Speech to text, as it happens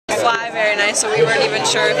very nice, so we weren't even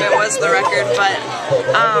sure if it was the record, but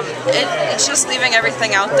it's just leaving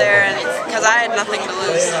everything out there, and because I had nothing to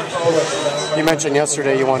lose. You mentioned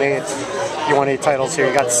yesterday you won 8 titles here.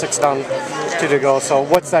 You got 6 down, 2 to go. So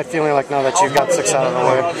what's that feeling like now that you've got 6 out of the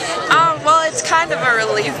way? Well, it's kind of a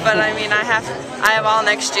relief, but I mean, I have all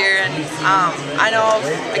next year, and I know,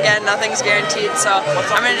 again, nothing's guaranteed, so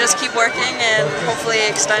I'm going to just keep working and hopefully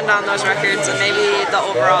extend on those records and maybe the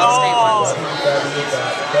overall state ones.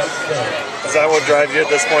 Is that what drives you at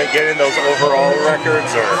this point, getting those overall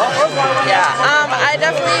records? Or? Yeah, I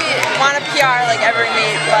definitely want a PR like every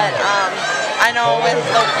meet, but I know with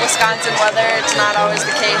the Wisconsin weather it's not always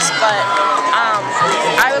the case, but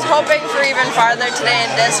I was hoping for even farther today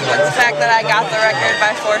in disc, but the fact that I got the record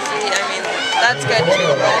by 4 feet, I mean, that's good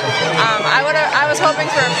too. But I was hoping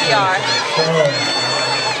for a PR.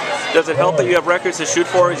 Does it help that you have records to shoot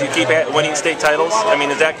for as you keep winning state titles? I mean,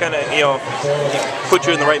 does that kind of, put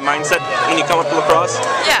you in the right mindset when you come up to lacrosse?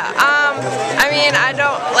 Yeah, I mean, I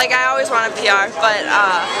always want a PR, but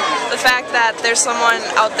the fact that there's someone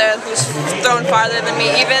out there who's thrown farther than me,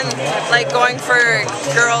 even like going for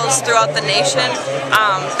girls throughout the nation,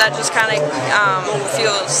 that just kind of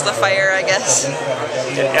fuels the fire, I guess.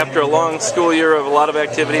 After a long school year of a lot of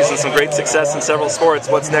activities and some great success in several sports,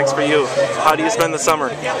 what's next for you? How do you spend the summer?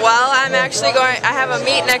 Well, I'm actually I have a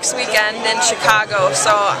meet next weekend in Chicago,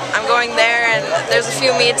 so I'm going there, and there's a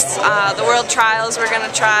few meets. The World Trials we're going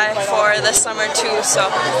to try for this summer too, so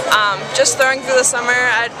just throwing through the summer,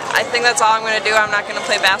 I think that's all I'm going to do. I'm not going to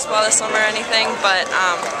play basketball this summer or anything, but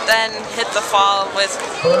then hit the fall with,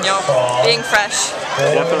 being fresh.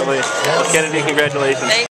 Definitely. Well, Kennedy, congratulations.